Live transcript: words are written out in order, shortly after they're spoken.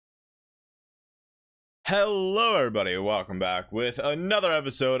Hello, everybody. Welcome back with another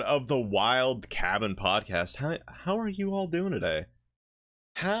episode of the Wilde Cabin Podcast. How are you all doing today?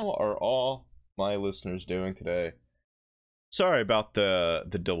 How are all my listeners doing today? Sorry about the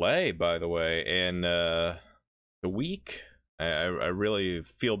delay, by the way, in the week. I really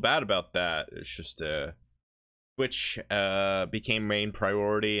feel bad about that. It's just Twitch became main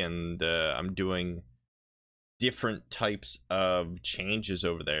priority, and I'm doing different types of changes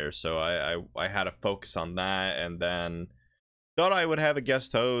over there, so I had to focus on that, and then thought I would have a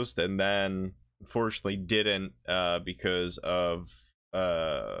guest host, and then unfortunately didn't because of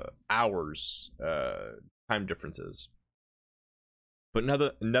hours time differences. But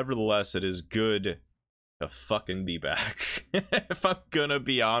nevertheless, it is good to fucking be back. If I'm gonna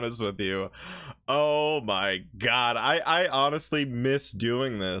be honest with you, oh my god, I honestly miss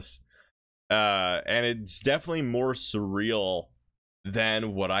doing this. And it's definitely more surreal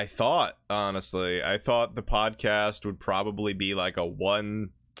than what I thought, honestly. I thought the podcast would probably be like a 1-2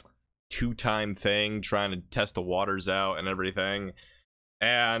 time thing, trying to test the waters out and everything.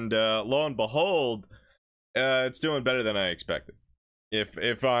 And lo and behold, it's doing better than I expected.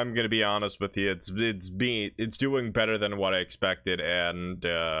 If I'm gonna be honest with you, it's doing better than what I expected, and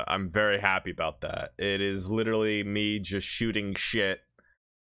I'm very happy about that. It is literally me just shooting shit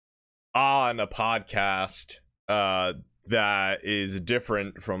on a podcast that is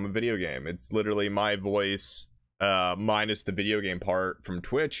different from a video game. It's literally my voice minus the video game part from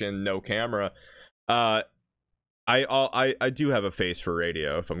Twitch and no camera. I do have a face for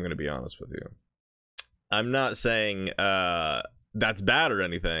radio, if I'm gonna be honest with you. I'm not saying that's bad or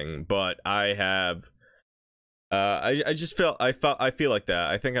anything, but I have I feel like that.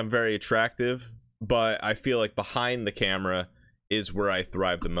 I think I'm very attractive, but I feel like behind the camera is where I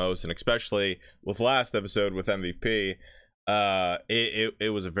thrive the most, and especially with last episode with MVP,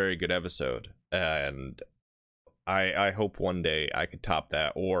 it was a very good episode, and I hope one day I could top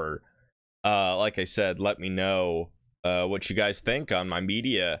that, or like I said, let me know what you guys think on my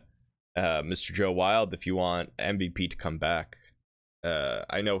media, Mr. Joe Wilde, if you want MVP to come back.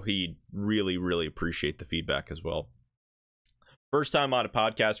 I know he'd really appreciate the feedback as well. First time on a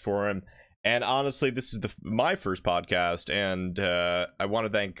podcast for him. And honestly, this is my first podcast, and I want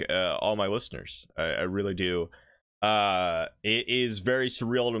to thank all my listeners. I really do. It is very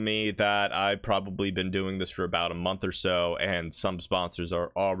surreal to me that I've probably been doing this for about a month or so, and some sponsors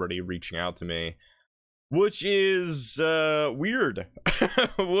are already reaching out to me, which is weird.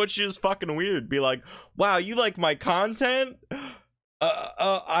 Which is fucking weird. Be like, wow, you like my content?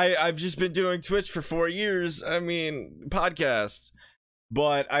 I've just been doing Twitch for 4 years. I mean, podcasts.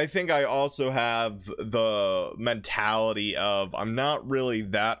 But I think I also have the mentality of I'm not really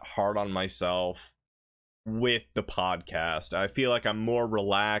that hard on myself with the podcast. I feel like I'm more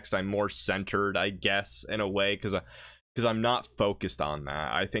relaxed. I'm more centered, I guess, in a way, because I'm not focused on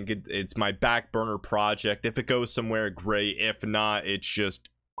that. I think it's my back burner project. If it goes somewhere, great. If not, it's just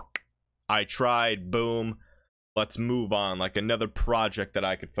I tried, boom, let's move on. Like another project that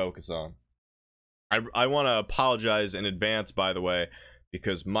I could focus on. I want to apologize in advance, by the way,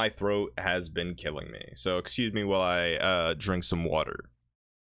 because my throat has been killing me. So excuse me while I drink some water.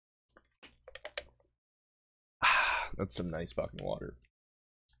 That's some nice fucking water.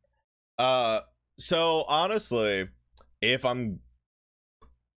 So honestly, if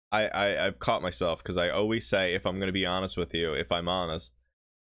I've caught myself, because I always say, if I'm gonna be honest with you, if I'm honest,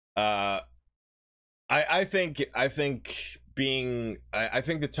 I think the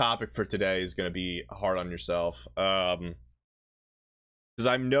topic for today is gonna be hard on yourself. Because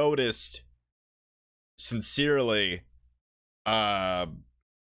I've noticed, sincerely, and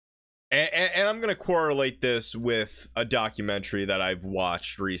I'm gonna correlate this with a documentary that I've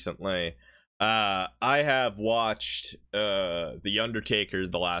watched recently. I have watched The Undertaker: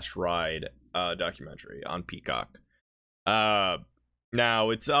 The Last Ride documentary on Peacock. Now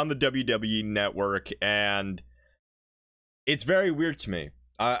it's on the WWE network, and it's very weird to me.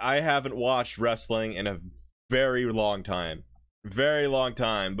 I haven't watched wrestling in a very long time.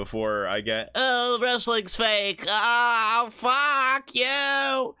 Before I get, oh, wrestling's fake, oh, fuck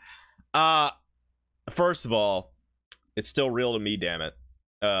you. First of all, it's still real to me, damn it.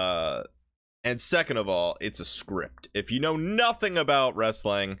 And second of all, it's a script. If you know nothing about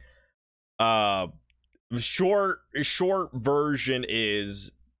wrestling, short version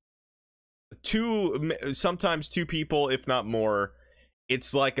is sometimes two people, if not more.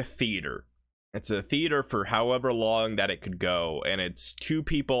 It's like a theater. It's a theater for however long that it could go, and it's two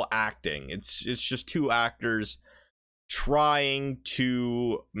people acting. It's just two actors trying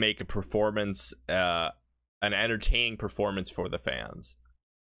to make a performance, an entertaining performance for the fans.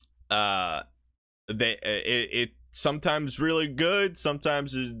 it sometimes really good,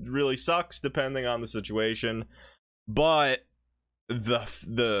 sometimes it really sucks depending on the situation. But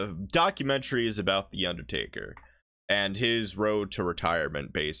the documentary is about the Undertaker and his road to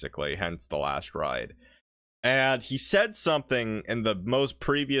retirement, basically, hence The Last Ride. And he said something in the most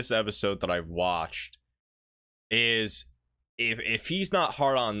previous episode that I've watched, is if he's not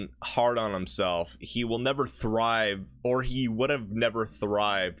hard on himself, he will never thrive, or he would have never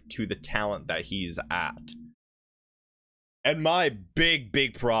thrived to the talent that he's at. And my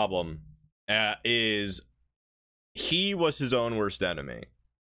big problem is he was his own worst enemy.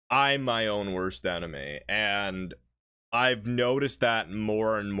 I'm my own worst enemy, and I've noticed that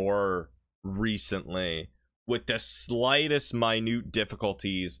more and more recently, with the slightest minute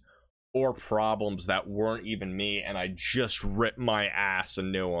difficulties or problems that weren't even me, and I just ripped my ass a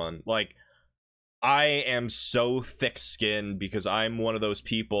new one. Like, I am so thick-skinned because I'm one of those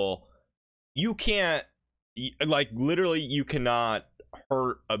people, you can't, like, literally you cannot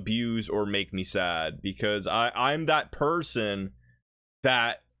hurt, abuse, or make me sad, because I'm that person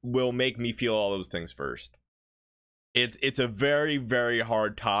that will make me feel all those things first. It's a very, very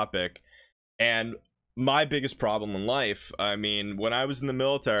hard topic, and my biggest problem in life, I mean, when I was in the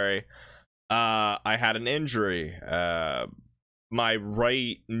military, I had an injury. My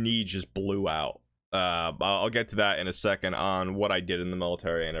right knee just blew out. I'll get to that in a second on what I did in the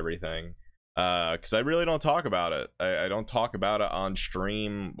military and everything, because I really don't talk about it. I don't talk about it on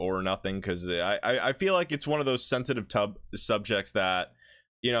stream or nothing, because I feel like it's one of those sensitive subjects that,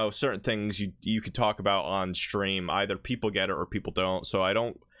 you know, certain things you could talk about on stream, either people get it or people don't. So I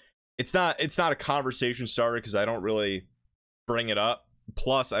don't, it's not a conversation starter, because I don't really bring it up.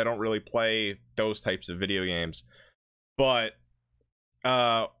 Plus, I don't really play those types of video games. But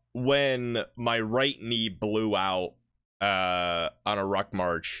when my right knee blew out on a ruck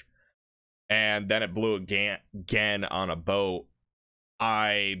march, and then it blew again on a boat,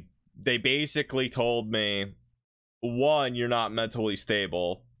 they basically told me, one, you're not mentally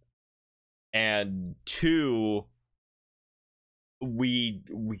stable, and two, we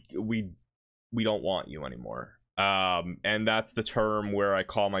don't want you anymore. And that's the term where I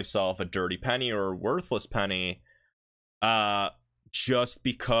call myself a dirty penny or a worthless penny, just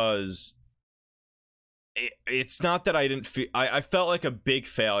because it's not that I didn't feel, I felt like a big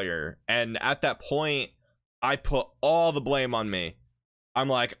failure, and at that point I put all the blame on me. I'm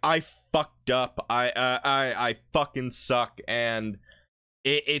like, I fucked up, I fucking suck, and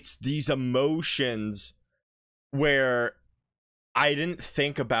it's these emotions where I didn't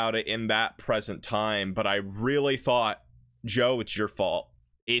think about it in that present time, but I really thought, Joe, it's your fault.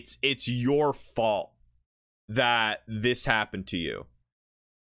 It's your fault that this happened to you.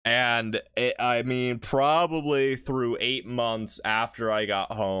 And I mean, probably through 8 months after I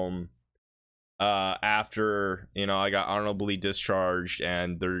got home, after, you know, I got honorably discharged,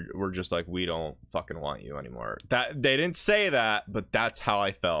 and they were just like, we don't fucking want you anymore. That they didn't say that, but that's how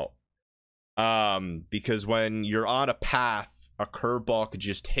I felt. Because when you're on a path, a curveball could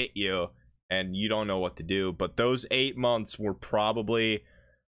just hit you and you don't know what to do. But those 8 months were probably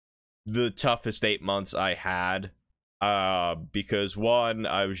the toughest 8 months I had, because one,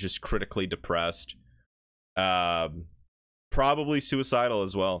 I was just critically depressed, probably suicidal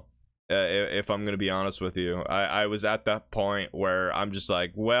as well, if I'm gonna be honest with you. I was at that point where I'm just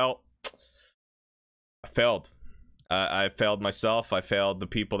like, well, I failed. I failed myself. I failed the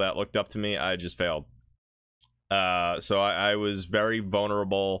people that looked up to me. I just failed. So I was very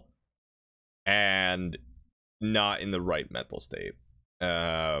vulnerable and not in the right mental state.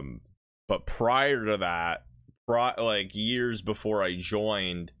 But prior to that, like years before I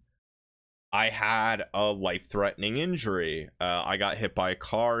joined, I had a life-threatening injury. I got hit by a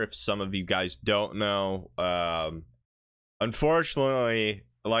car, if some of you guys don't know. Unfortunately,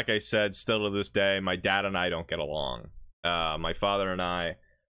 like I said, still to this day, my dad and I don't get along. My father and I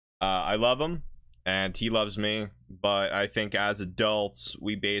love him, and he loves me, but I think as adults,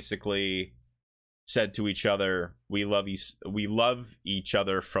 we basically said to each other, we love each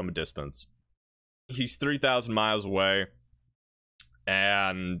other from a distance. He's 3,000 miles away,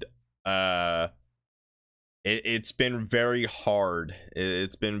 and it's been very hard.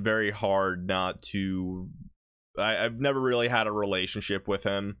 It's been very hard not to... I've never really had a relationship with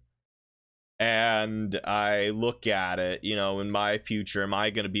him, and I look at it, you know, in my future, am I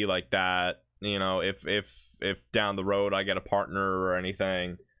going to be like that? You know, if down the road I get a partner or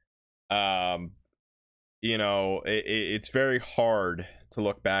anything, you know, it's very hard to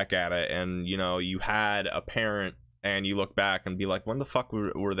look back at it, and, you know, you had a parent and you look back and be like, when the fuck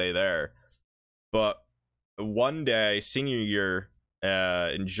were they there? But one day, senior year,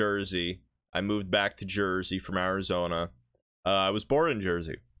 in Jersey, I moved back to Jersey from Arizona. I was born in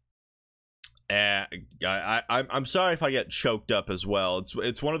Jersey. And I'm sorry if I get choked up as well.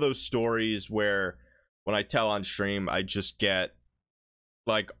 It's one of those stories where when I tell on stream, I just get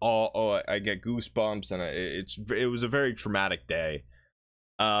like I get goosebumps, and it was a very traumatic day.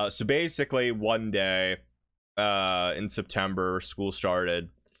 So basically one day in September, school started.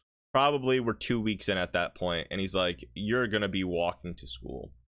 Probably we're 2 weeks in at that point, and he's like, you're gonna be walking to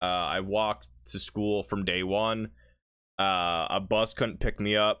school. I walked to school from day one. A bus couldn't pick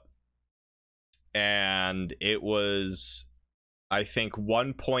me up, and it was, I think,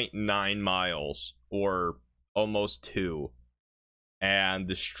 1.9 miles or almost 2. And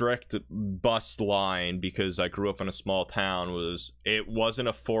the strict bus line, because I grew up in a small town, it wasn't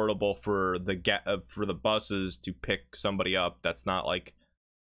affordable for the buses to pick somebody up that's not like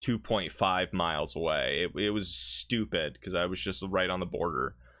 2.5 miles away. It was stupid because I was just right on the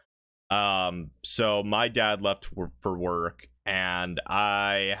border. So my dad left for work, and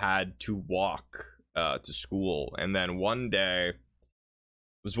I had to walk to school. And then one day I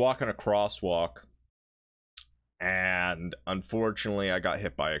was walking a crosswalk, and unfortunately I got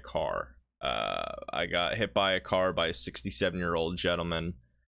hit by a car. I got hit by a car by a 67-year-old gentleman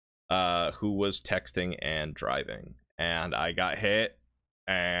who was texting and driving, and I got hit,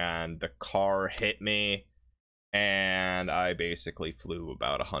 and the car hit me, and I basically flew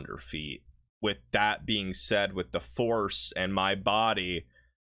about 100 feet. With that being said, with the force and my body,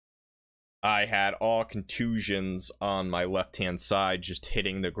 I had all contusions on my left-hand side, just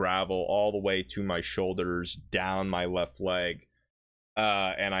hitting the gravel all the way to my shoulders, down my left leg.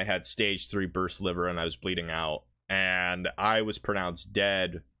 And I had stage 3 burst liver, and I was bleeding out. And I was pronounced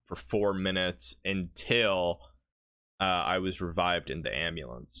dead for 4 minutes until I was revived in the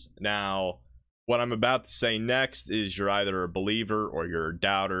ambulance. Now, what I'm about to say next is you're either a believer or you're a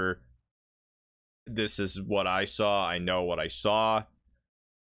doubter. This is what I saw. I know what I saw.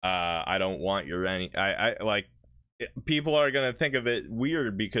 I don't want your I like, people are gonna think of it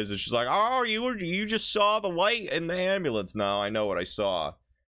weird because it's just like, oh, you just saw the light in the ambulance. No, I know what I saw.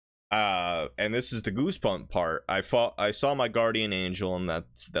 And this is the goosebump part. I saw my guardian angel, and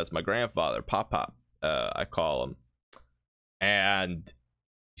that's my grandfather, Pop. I call him. And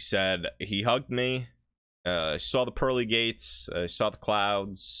he said he hugged me. I saw the pearly gates. I saw the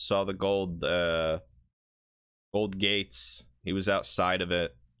clouds. Saw the gold gates. He was outside of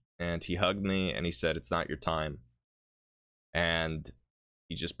it, and he hugged me, and he said, "It's not your time." And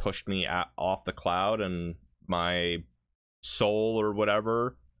he just pushed me off the cloud, and my soul or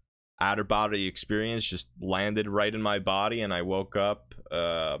whatever, outer body experience, just landed right in my body, and I woke up.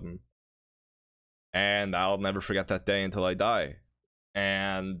 And I'll never forget that day until I die.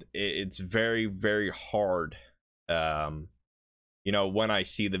 And it's very, very hard, you know, when I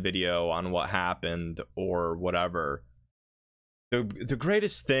see the video on what happened or whatever. The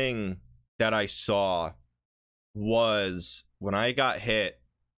greatest thing that I saw was when I got hit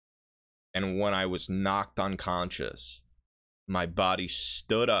and when I was knocked unconscious, my body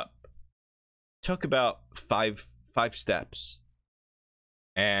stood up, took about five steps,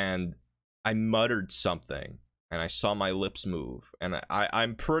 and I muttered something, and I saw my lips move, and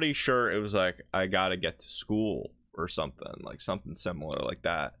I'm pretty sure it was like, I gotta get to school or something, like something similar like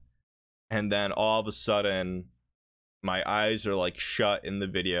that. And then all of a sudden, my eyes are like shut in the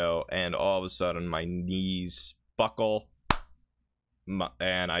video, and all of a sudden my knees buckle,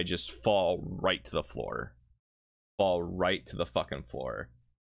 and I just fall right to the floor. Fall right to the fucking floor.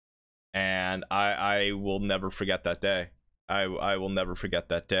 And I will never forget that day. I will never forget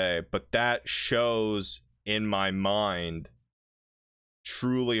that day. But that shows in my mind,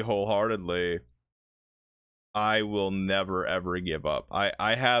 truly, wholeheartedly, I will never ever give up.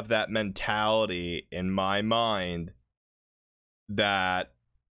 I have that mentality in my mind that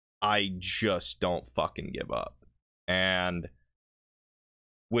I just don't fucking give up. And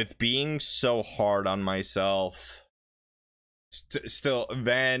with being so hard on myself, still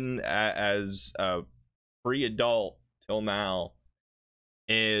then as a pre-adult till now,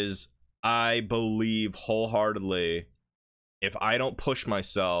 is I believe wholeheartedly, if I don't push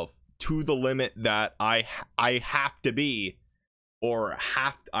myself to the limit that I have to be, or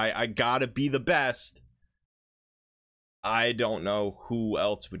I gotta be the best, I don't know who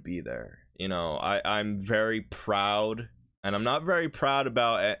else would be there. You know, I'm very proud, and I'm not very proud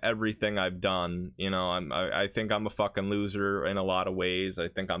about everything I've done. You know, I think I'm a fucking loser in a lot of ways. I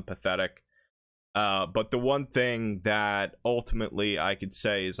think I'm pathetic. But the one thing that ultimately I could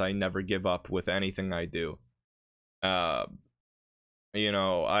say is I never give up with anything I do. You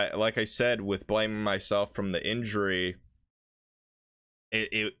know, like I said, with blaming myself from the injury,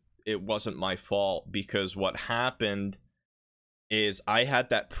 it wasn't my fault, because what happened is I had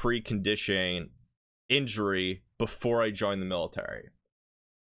that precondition injury before I joined the military,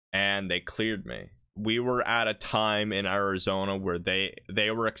 and they cleared me. We were at a time in Arizona where they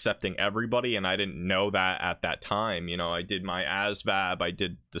were accepting everybody, and I didn't know that at that time. You know, I did my ASVAB, I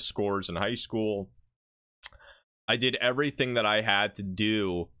did the scores in high school, I did everything that I had to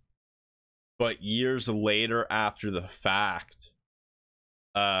do. But years later, after the fact,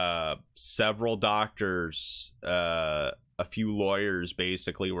 several doctors, a few lawyers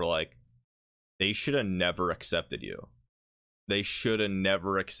basically were like, they should have never accepted you. They should have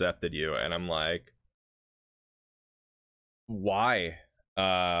never accepted you. And I'm like, why?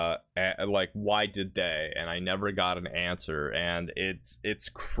 Like, why did they? And I never got an answer. And it's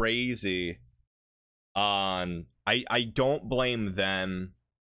crazy. I don't blame them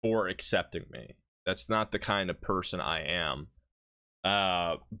for accepting me. That's not the kind of person I am.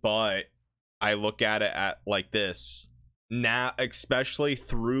 But I look at it like this now, especially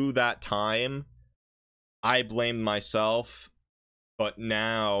through that time, I blamed myself. But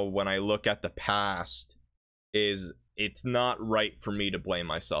now when I look at the past, it's not right for me to blame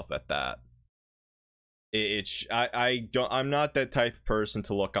myself at that. I'm not that type of person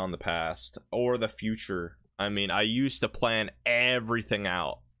to look on the past or the future. I mean, I used to plan everything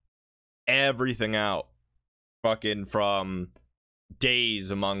out. Fucking from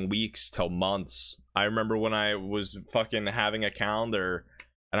days among weeks till months. I remember when I was fucking having a calendar,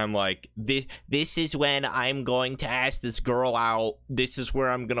 and I'm like, this is when I'm going to ask this girl out. This is where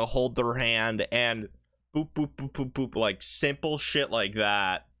I'm gonna hold their hand, and boop, boop, boop, boop, boop. Like, simple shit like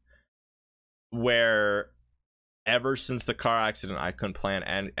that. Where ever since the car accident, I couldn't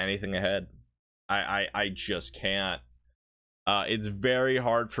plan anything ahead. I just can't. It's very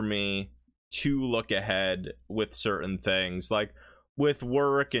hard for me to look ahead with certain things. Like with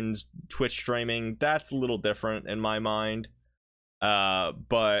work and Twitch streaming, that's a little different in my mind.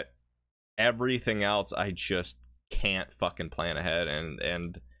 But everything else, I just can't fucking plan ahead,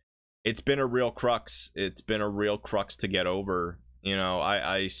 and it's been a real crux. It's been a real crux to get over. You know,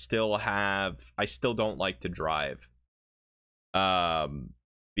 I still don't like to drive.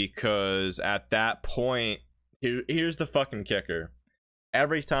 Because at that point, here's the fucking kicker.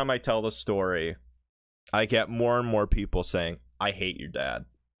 Every time I tell the story, I get more and more people saying, I hate your dad.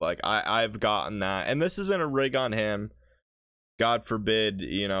 Like, I've gotten that. And this isn't a rig on him. God forbid,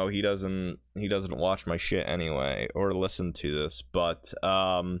 you know, he doesn't watch my shit anyway or listen to this. But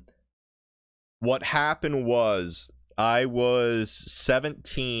what happened was, I was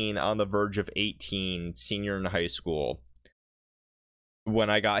 17 on the verge of 18, senior in high school, when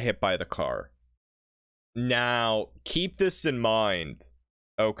I got hit by the car. Now, keep this in mind,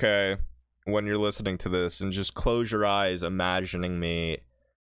 okay, when you're listening to this, and just close your eyes imagining me,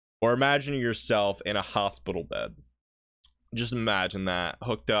 or imagining yourself in a hospital bed. Just imagine that,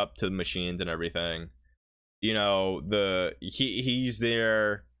 hooked up to the machines and everything. You know, he's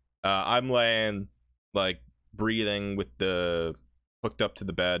there, I'm laying, like, breathing with the hooked up to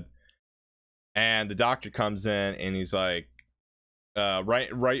the bed, and the doctor comes in, and he's like, right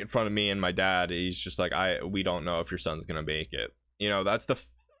in front of me and my dad, he's just like, we don't know if your son's gonna make it. You know, that's the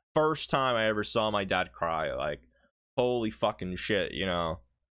first time I ever saw my dad cry. Like, holy fucking shit, you know.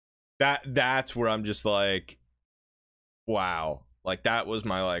 That's where I'm just like, wow. Like, that was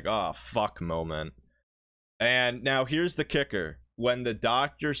my, like, oh fuck moment. And now here's the kicker. When the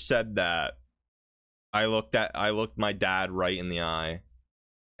doctor said that, I looked my dad right in the eye,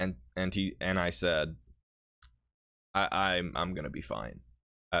 and I said, I'm gonna be fine.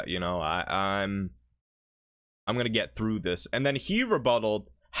 You know, I'm gonna get through this. And then he rebutted,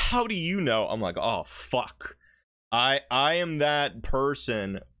 how do you know? I'm like, oh fuck. I am that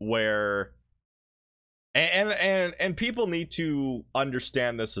person where, and people need to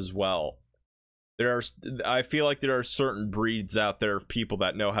understand this as well. I feel like there are certain breeds out there of people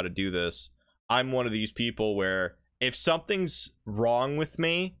that know how to do this. I'm one of these people where if something's wrong with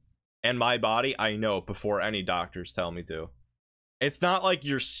me and my body, I know it before any doctors tell me to. It's not like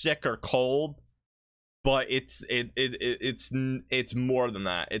you're sick or cold, but it's more than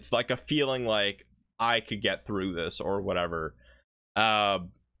that. It's like a feeling like I could get through this or whatever.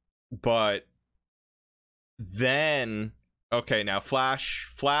 But then, okay, now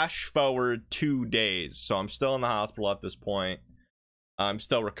flash forward 2 days. So I'm still in the hospital at this point. I'm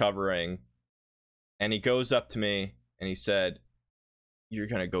still recovering. And he goes up to me and he said, you're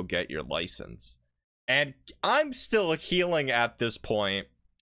gonna go get your license. And I'm still healing at this point.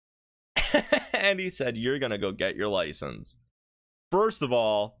 And he said, you're gonna go get your license. First of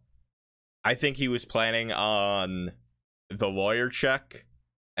all, I think he was planning on the lawyer check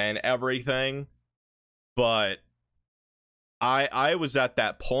and everything, but I was at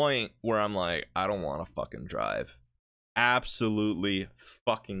that point where I'm like, I don't want to fucking drive. Absolutely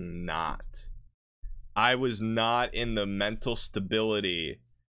fucking not. I was not in the mental stability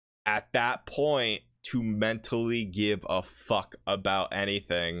at that point to mentally give a fuck about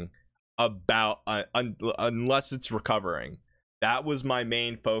anything about unless it's recovering. That was my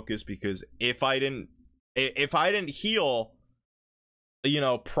main focus, because if I didn't heal, you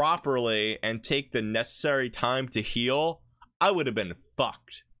know, properly and take the necessary time to heal, I would have been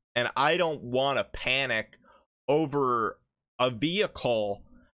fucked. And I don't want to panic over a vehicle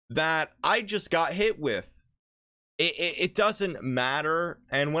that I just got hit with. It doesn't matter.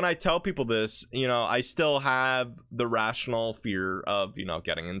 And when I tell people this, you know, I still have the rational fear of, you know,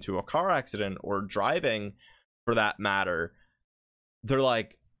 getting into a car accident or driving for that matter. They're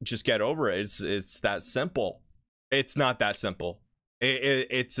like, just get over it. It's that simple. It's not that simple.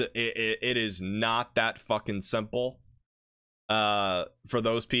 It is not that fucking simple. For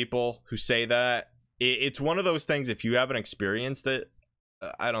those people who say that, it's one of those things. If you haven't experienced it,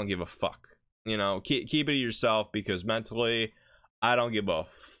 I don't give a fuck. You know, keep it to yourself, because mentally, I don't give a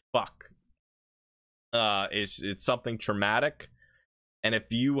fuck. It's something traumatic, and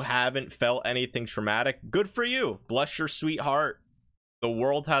if you haven't felt anything traumatic, good for you. Bless your sweet heart. The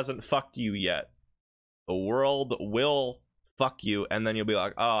world hasn't fucked you yet. The world will fuck you, and then you'll be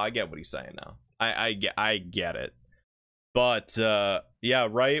like, oh, I get what he's saying now. I get it. But yeah,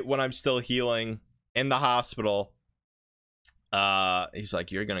 right when I'm still healing in the hospital, he's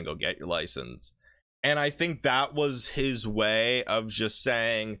like, you're gonna go get your license. And I think that was his way of just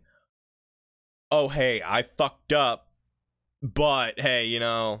saying, oh, hey, I fucked up, but hey, you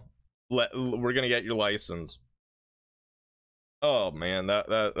know, we're gonna get your license. Oh man,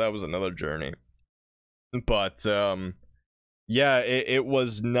 that was another journey. But yeah, it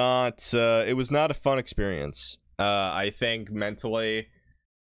was not a fun experience. I think mentally,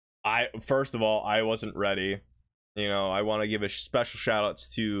 first of all, I wasn't ready. You know, I want to give a special shout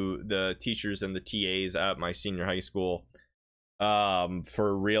outs to the teachers and the TAs at my senior high school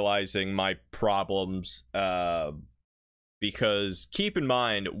for realizing my problems, because keep in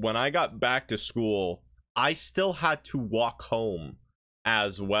mind, when I got back to school, I still had to walk home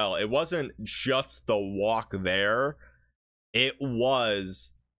as well. It wasn't just the walk there, it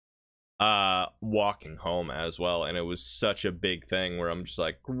was walking home as well, and it was such a big thing where I'm just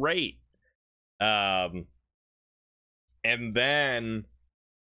like, great. And then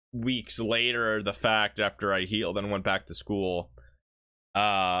weeks later, the fact after I healed and went back to school,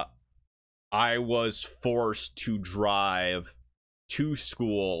 I was forced to drive to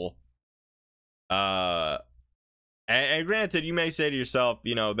school. And granted, you may say to yourself,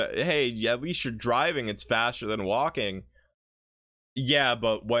 you know, that, hey, at least you're driving, it's faster than walking. Yeah,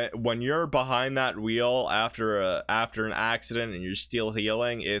 but when you're behind that wheel after an accident and you're still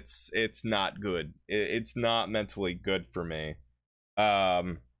healing, it's not good. It's not mentally good for me.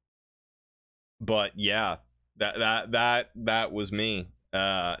 But yeah, that was me.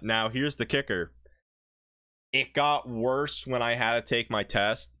 Now here's the kicker. It got worse when I had to take my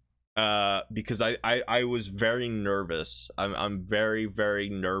test, because I was very nervous. I'm very, very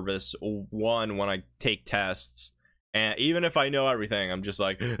nervous. One, when I take tests. And even if I know everything, I'm just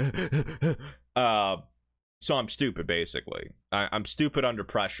like, so I'm stupid, basically. I'm stupid under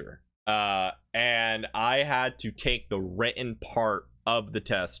pressure. And I had to take the written part of the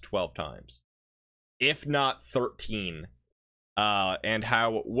test 12 times, if not 13. And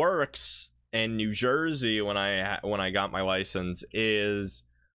how it works in New Jersey when I got my license is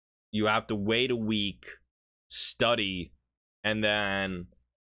you have to wait a week, study, and then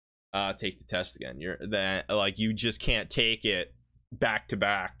take the test again. You just can't take it back to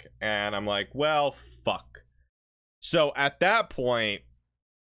back. And I'm like, well, fuck. So at that point,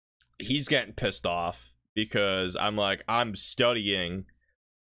 he's getting pissed off because I'm like, I'm studying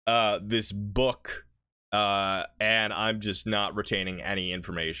this book, and I'm just not retaining any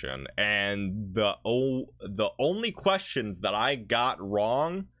information. And the only questions that I got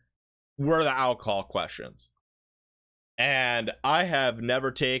wrong were the alcohol questions. And I have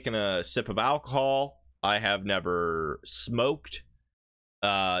never taken a sip of alcohol. I have never smoked.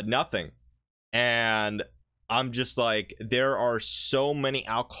 Nothing. And I'm just like, there are so many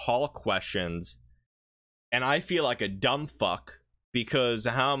alcoholic questions. And I feel like a dumb fuck, because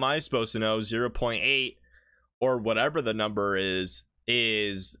how am I supposed to know 0.8 or whatever the number is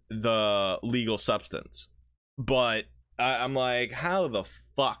the legal substance? But I'm like, how the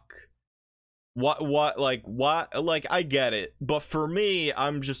fuck? What I get it, but for me,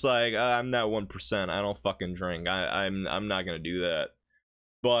 I'm just like, I'm that 1%. I don't fucking drink. I'm not gonna do that.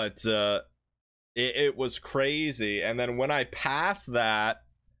 But it was crazy. And then when I passed that,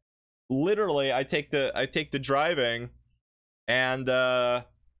 literally I take the driving, and I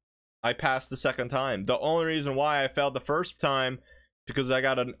passed the second time. The only reason why I failed the first time because I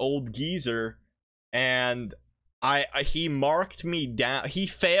got an old geezer, and he marked me down. He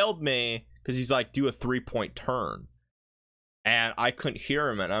failed me because he's like, do a 3-point turn, and I couldn't hear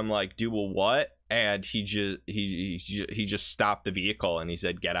him, and I'm like, do a what? And he just stopped the vehicle and he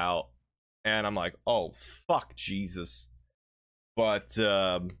said, get out. And I'm like, oh fuck Jesus. But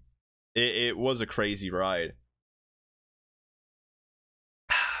it was a crazy ride.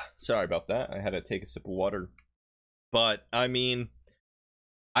 Sorry about that. I had to take a sip of water. But I mean,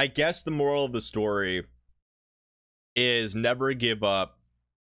 I guess the moral of the story is never give up.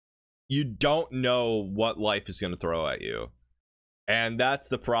 You don't know what life is going to throw at you. And that's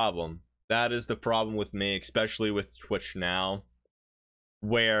the problem. That is the problem with me, especially with Twitch now,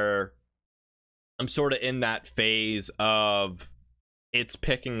 where I'm sort of in that phase of it's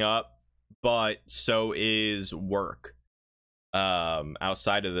picking up, but so is work.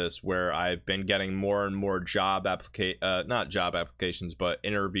 Outside of this, where I've been getting more and more not job applications, but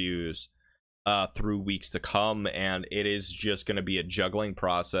interviews through weeks to come, and it is just going to be a juggling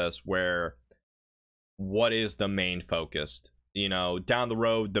process where what is the main focus? You know, down the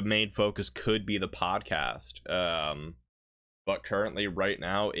road, the main focus could be the podcast. But currently, right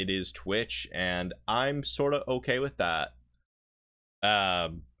now, it is Twitch, and I'm sort of okay with that.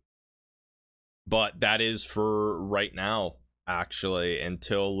 But that is for right now, actually,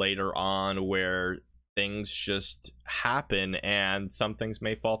 until later on, where things just happen and some things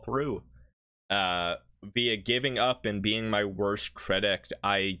may fall through. Via giving up and being my worst critic,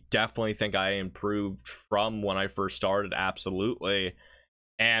 I definitely think I improved from when I first started, absolutely.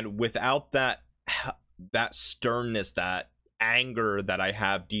 And without that sternness, that anger that I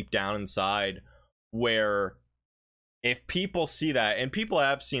have deep down inside, where if people see that, and people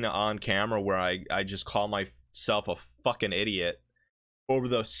have seen it on camera, where I just call myself a fucking idiot over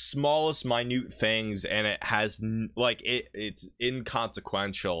the smallest minute things, and it has like it's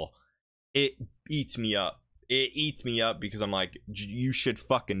inconsequential, it eats me up. It eats me up because I'm like, you should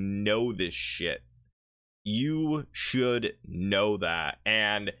fucking know this shit. You should know that.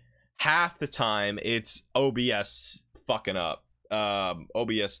 And half the time it's OBS fucking up.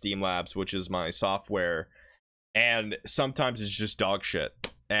 OBS Streamlabs, which is my software. And sometimes it's just dog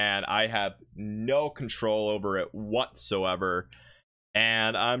shit. And I have no control over it whatsoever.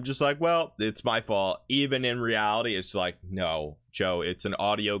 And I'm just like, well, it's my fault. Even in reality, it's like, no, Joe, it's an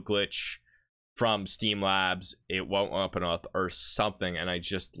audio glitch from Streamlabs. It won't open up or something. And I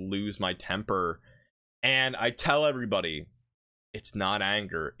just lose my temper. And I tell everybody, it's not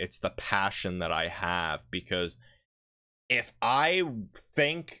anger. It's the passion that I have. Because if I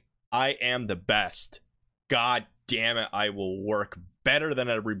think I am the best, God damn it, I will work better than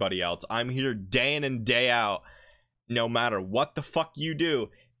everybody else. I'm here day in and day out. No matter what the fuck you do,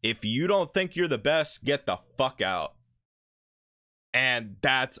 if you don't think you're the best, get the fuck out. And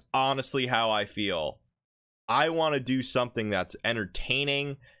that's honestly how I feel. I want to do something that's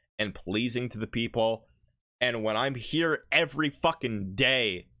entertaining and pleasing to the people. And when I'm here every fucking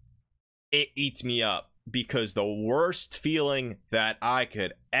day, it eats me up. Because the worst feeling that I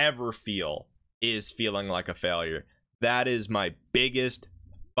could ever feel is feeling like a failure. That is my biggest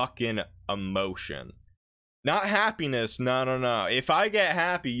fucking emotion. Not happiness, no. If I get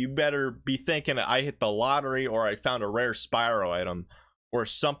happy, you better be thinking I hit the lottery or I found a rare Spyro item or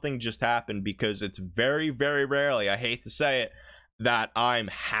something just happened, because it's very, very rarely, I hate to say it, that I'm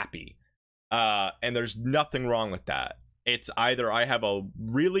happy. And there's nothing wrong with that. It's either I have a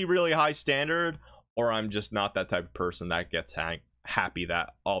really, really high standard, or I'm just not that type of person that gets happy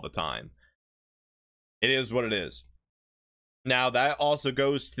that all the time. It is what it is. Now, that also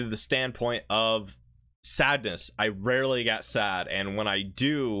goes to the standpoint of sadness. I rarely get sad, and when I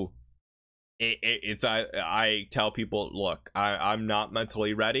do, I tell people, look, I'm not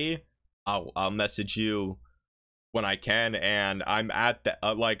mentally ready. I'll message you when I can. And I'm at the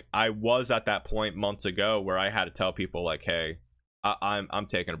like I was at that point months ago where I had to tell people, like, hey, I'm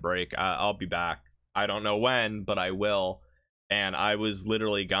taking a break. I'll be back. I don't know when, but I will. And I was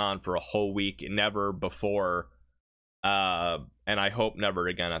literally gone for a whole week, never before. And I hope never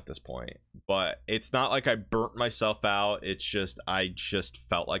again at this point. But it's not like I burnt myself out. It's just I just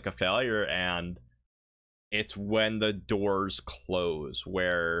felt like a failure. And it's when the doors close,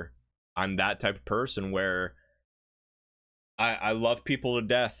 where I'm that type of person where I love people to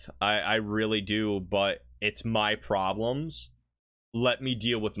death. I really do. But it's my problems. Let me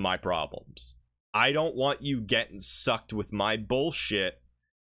deal with my problems. I don't want you getting sucked with my bullshit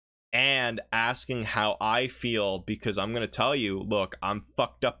and asking how I feel, because I'm going to tell you, look, I'm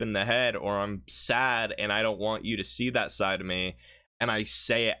fucked up in the head, or I'm sad and I don't want you to see that side of me. And I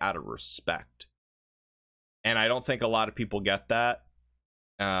say it out of respect. And I don't think a lot of people get that.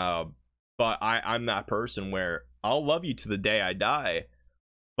 But I'm that person where I'll love you to the day I die.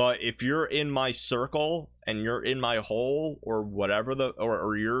 But if you're in my circle and you're in my hole, or whatever,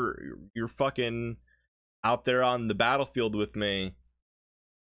 or you're fucking out there on the battlefield with me,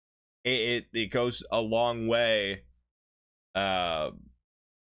 it goes a long way,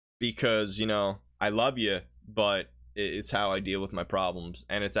 because, you know, I love you, but it's how I deal with my problems,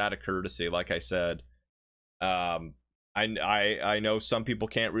 and it's out of courtesy, like I said. I know some people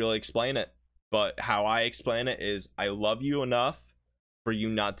can't really explain it, but how I explain it is I love you enough for you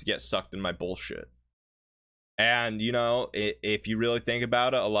not to get sucked in my bullshit. And, you know, if you really think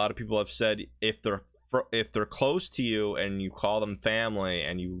about it, a lot of people have said if they're close to you and you call them family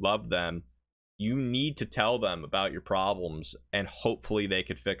and you love them, you need to tell them about your problems, and hopefully they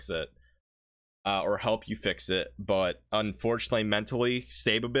could fix it, or help you fix it. But unfortunately, mentally,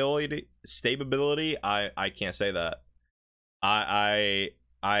 stability, I can't say that.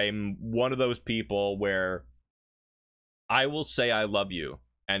 I'm one of those people where I will say I love you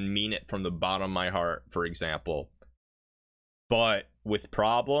and mean it from the bottom of my heart, for example. But with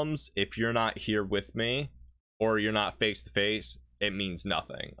problems, if you're not here with me, or you're not face to face, it means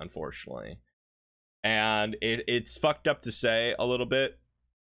nothing, unfortunately. And it's fucked up to say a little bit,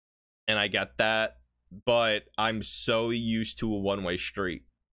 and I get that, but I'm so used to a one-way street.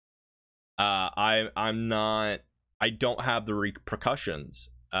 I don't have the repercussions,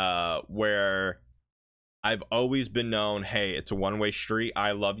 where I've always been known, hey, it's a one-way street.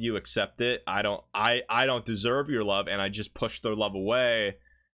 I love you, accept it. I don't deserve your love, and I just push their love away,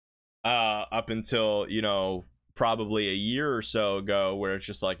 up until, you know, probably a year or so ago, where it's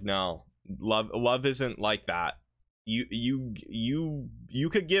just like, no, love isn't like that. You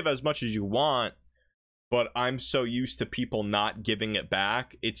could give as much as you want, but I'm so used to people not giving it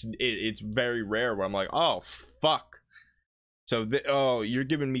back. It's very rare where I'm like, oh fuck, so you're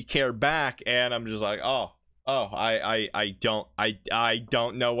giving me care back, and I'm just like, I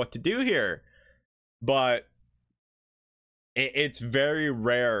don't know what to do here. But it's very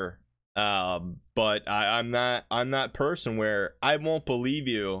rare. But I'm that person where I won't believe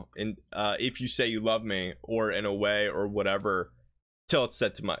you if you say you love me, or in a way, or whatever,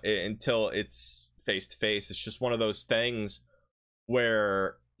 until it's face to face. It's just one of those things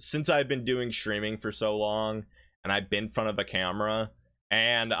where, since I've been doing streaming for so long, and I've been in front of a camera,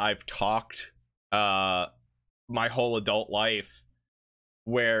 and I've talked my whole adult life,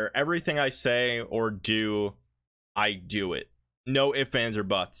 where everything I say or do, I do it. No ifs, ands, or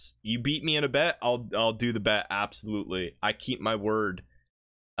buts. You beat me in a bet, I'll do the bet, absolutely. I keep my word.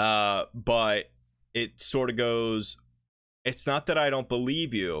 But it sort of goes, it's not that I don't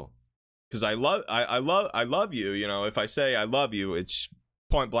believe you, because I love you, you know. If I say I love you, it's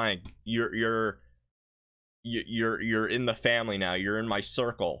point blank. You're in the family now. You're in my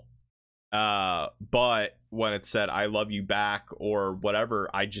circle. But when it's said I love you back, or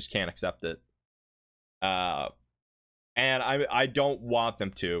whatever, I just can't accept it. And I don't want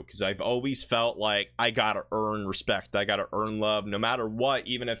them to, because I've always felt like I gotta earn respect. I gotta earn love, no matter what.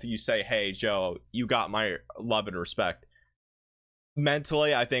 Even if you say, hey, Joe, you got my love and respect.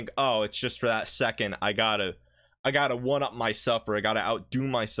 Mentally, I think, oh, it's just for that second. I gotta one-up myself, or I gotta outdo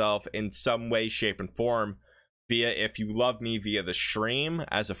myself in some way, shape, and form. Via, if you love me via the stream,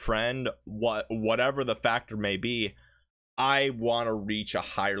 as a friend, whatever the factor may be, I want to reach a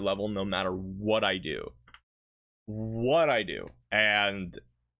higher level no matter what I do. And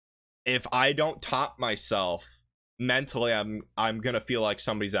if I don't top myself mentally, I'm gonna feel like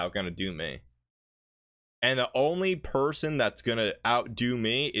somebody's out gonna do me, and the only person that's gonna outdo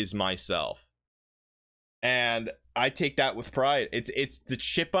me is myself. And I take that with pride. It's the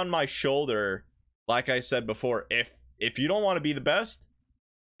chip on my shoulder. Like I said before, if you don't want to be the best,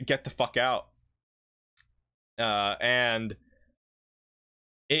 get the fuck out. And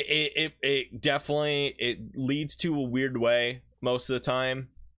it definitely, it leads to a weird way most of the time,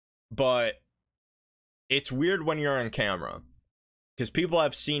 but it's weird when you're on camera, because people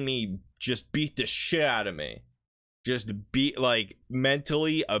have seen me just beat the shit out of me, just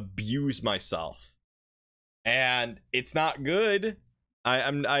mentally abuse myself, and it's not good.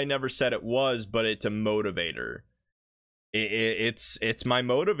 I never said it was, but it's a motivator. It's my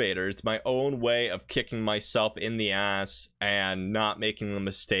motivator. It's my own way of kicking myself in the ass and not making the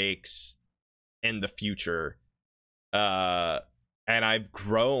mistakes in the future. And And I've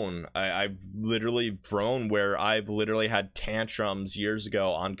grown. I've literally grown where I've literally had tantrums years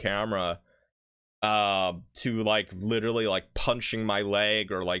ago on camera, to like literally like punching my leg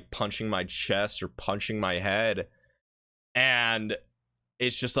or like punching my chest or punching my head. And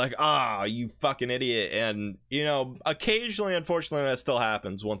it's just like, you fucking idiot. And, you know, occasionally, unfortunately, that still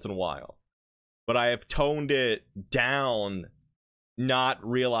happens once in a while. But I have toned it down, not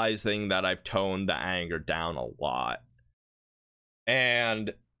realizing that I've toned the anger down a lot.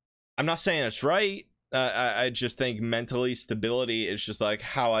 And I'm not saying it's right. I just think mentally stability is just like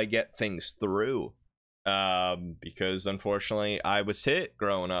how I get things through. Because unfortunately, I was hit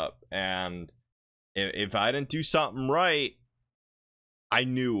growing up. And if I didn't do something right, I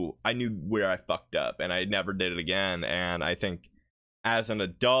knew where I fucked up, and I never did it again. And I think as an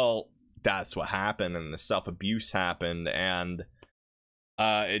adult, that's what happened, and the self-abuse happened. And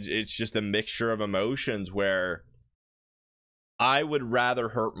it's just a mixture of emotions where I would rather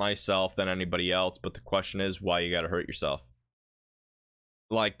hurt myself than anybody else. But the question is, why you gotta hurt yourself?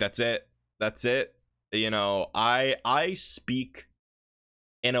 Like, that's it. You know, I speak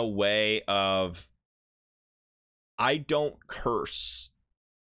in a way of, I don't curse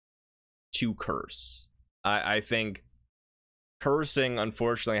to curse. I think cursing,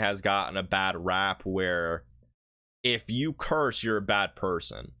 unfortunately, has gotten a bad rap where if you curse, you're a bad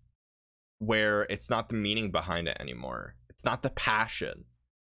person, where it's not the meaning behind it anymore. It's not the passion.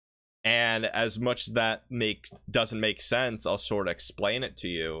 And as much as that doesn't make sense, I'll sort of explain it to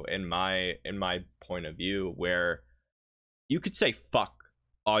you in my point of view, where you could say fuck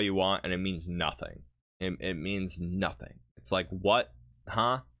all you want and it means nothing. It means nothing. It's like, what?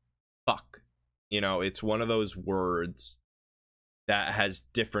 Huh? Fuck. You know, it's one of those words that has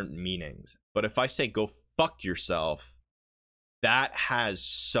different meanings. But if I say go fuck yourself, that has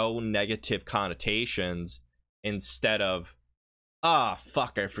so negative connotations instead of,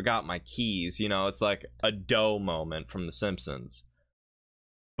 fuck, I forgot my keys. You know, it's like a dough moment from The Simpsons.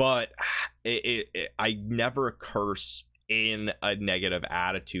 But I never curse in a negative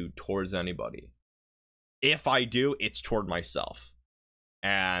attitude towards anybody. If I do, it's toward myself.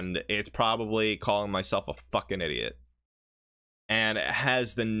 And it's probably calling myself a fucking idiot. And it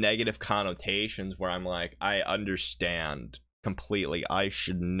has the negative connotations where I'm like, I understand completely. I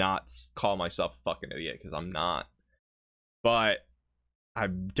should not call myself a fucking idiot, because I'm not. But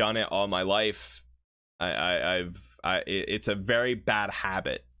I've done it all my life. It's a very bad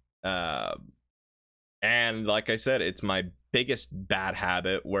habit. And like I said, it's my biggest bad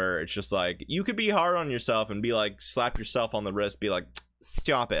habit, where it's just like, you could be hard on yourself and be like, slap yourself on the wrist, be like,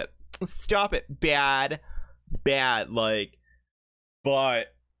 stop it, bad, like. But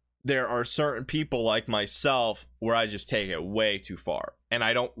there are certain people like myself where I just take it way too far, and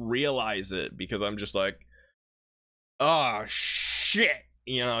I don't realize it, because I'm just like, oh shit,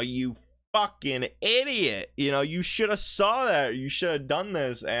 you know, you fucking idiot, you know, you should have saw that, you should have done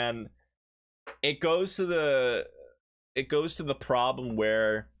this. And it goes to the problem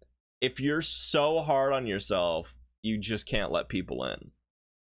where if you're so hard on yourself, you just can't let people in.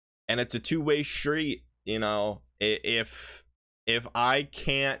 And it's a two-way street, you know. If I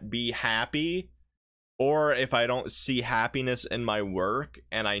can't be happy, or if I don't see happiness in my work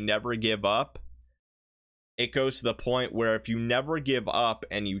and I never give up, it goes to the point where if you never give up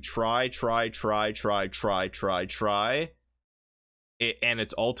and you try, and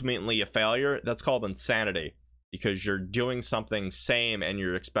it's ultimately a failure, that's called insanity, because you're doing something same and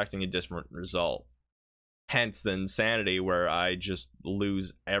you're expecting a different result. Hence the insanity, where I just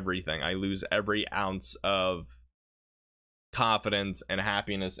lose everything. I lose every ounce of confidence and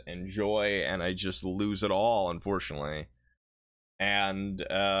happiness and joy, and I just lose it all, unfortunately. And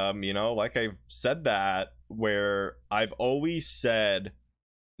you know, like I've said, that where I've always said,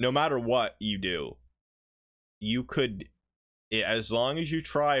 no matter what you do, you could, as long as you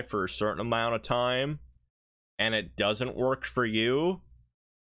try for a certain amount of time and it doesn't work for you,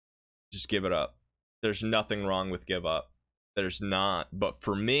 just give it up. There's nothing wrong with give up. There's not. But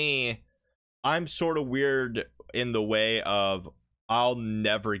for me, I'm sort of weird in the way of, I'll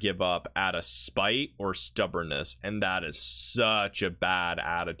never give up out of spite or stubbornness. And that is such a bad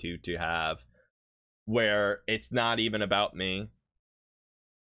attitude to have, where it's not even about me.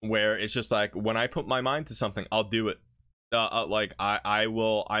 Where it's just like, when I put my mind to something, I'll do it. Like I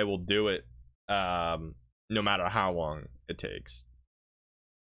will do it, no matter how long it takes.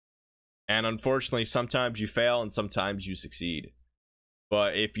 And unfortunately, sometimes you fail and sometimes you succeed.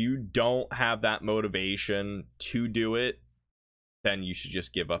 But if you don't have that motivation to do it, then you should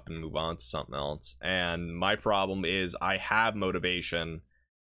just give up and move on to something else. And my problem is, I have motivation,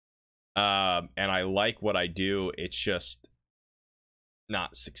 and I like what I do. It's just,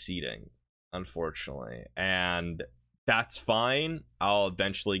 not succeeding, unfortunately. And that's fine. I'll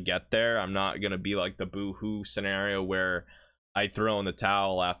eventually get there. I'm not gonna be like the boo-hoo scenario where I throw in the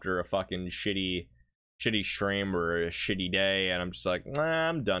towel after a fucking shitty stream or a shitty day and I'm just like, nah,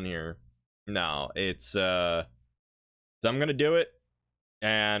 I'm done here. No, it's so I'm gonna do it,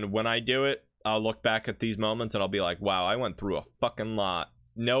 and when I do it, I'll look back at these moments and I'll be like, wow, I went through a fucking lot,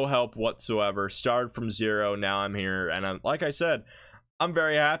 no help whatsoever, started from zero, now I'm here, and I'm, like I said, I'm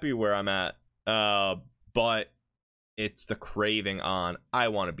very happy where I'm at. But it's the craving on, I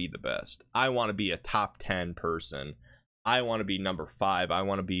want to be the best, I want to be a top 10 person, I want to be number 5, I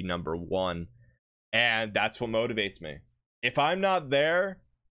want to be number 1, and that's what motivates me. If I'm not there,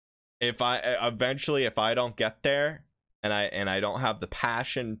 if I don't get there, and I don't have the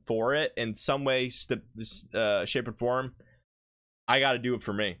passion for it in some way, shape, or form, I got to do it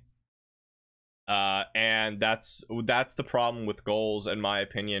for me. And that's the problem with goals, in my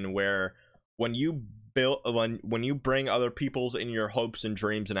opinion, where when you bring other people's in your hopes and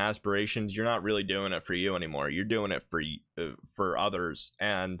dreams and aspirations, you're not really doing it for you anymore. You're doing it for others,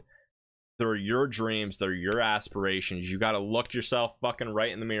 and they're your dreams, they're your aspirations. You got to look yourself fucking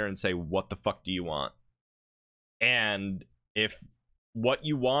right in the mirror and say, what the fuck do you want? And if what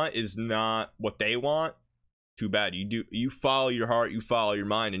you want is not what they want, too bad. You follow your heart, you follow your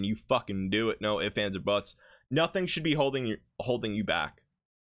mind, and you fucking do it. No ifs, ands, or buts. Nothing should be holding you back.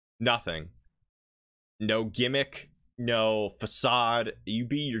 Nothing. No gimmick, no facade. You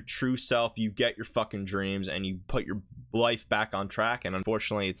be your true self, you get your fucking dreams, and you put your life back on track. And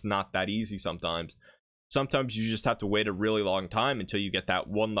unfortunately, it's not that easy sometimes. Sometimes you just have to wait a really long time until you get that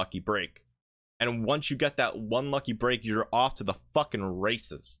one lucky break. And once you get that one lucky break, you're off to the fucking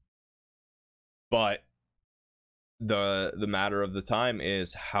races. But the matter of the time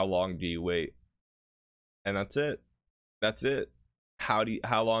is, how long do you wait? And that's it. That's it.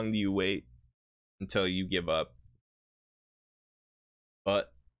 How long do you wait until you give up?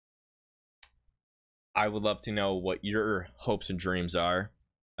 But I would love to know what your hopes and dreams are.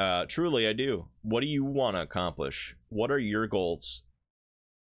 Truly, I do. What do you want to accomplish? What are your goals?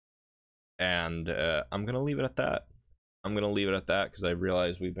 And I'm gonna leave it at that. Because I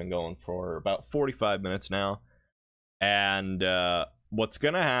realize we've been going for about 45 minutes now. And what's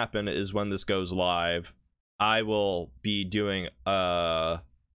gonna happen is, when this goes live, I will be doing a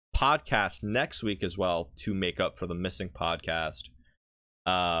podcast next week as well to make up for the missing podcast.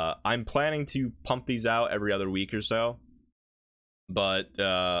 I'm planning to pump these out every other week or so, but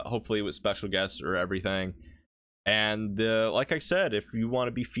hopefully with special guests or everything. And like I said, if you want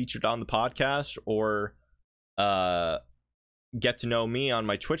to be featured on the podcast, or get to know me on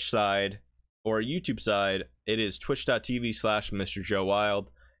my Twitch side or YouTube side, it is twitch.tv/Mr. Joe Wilde,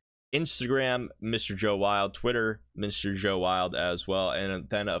 Instagram Mr. Joe Wilde, Twitter Mr. Joe Wilde as well, and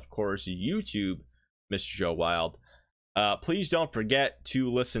then of course YouTube Mr. Joe Wilde. Please don't forget to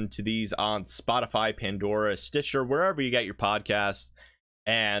listen to these on Spotify, Pandora, Stitcher, wherever you get your podcasts,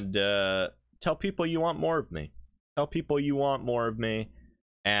 and tell people you want more of me. Tell people you want more of me.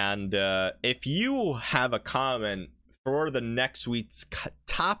 And if you have a comment for the next week's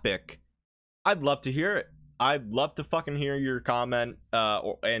topic, I'd love to hear it. I'd love to fucking hear your comment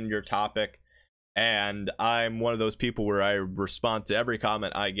and your topic. And I'm one of those people where I respond to every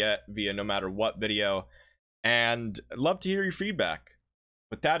comment I get via no matter what video. And I'd love to hear your feedback.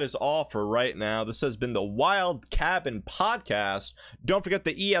 But that is all for right now. This has been the Wilde Cabin Podcast. Don't forget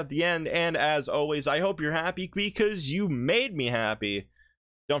the E at the end. And as always, I hope you're happy because you made me happy.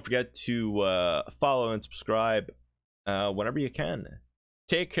 Don't forget to follow and subscribe whenever you can.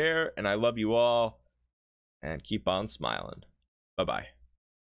 Take care, and I love you all. And keep on smiling. Bye-bye.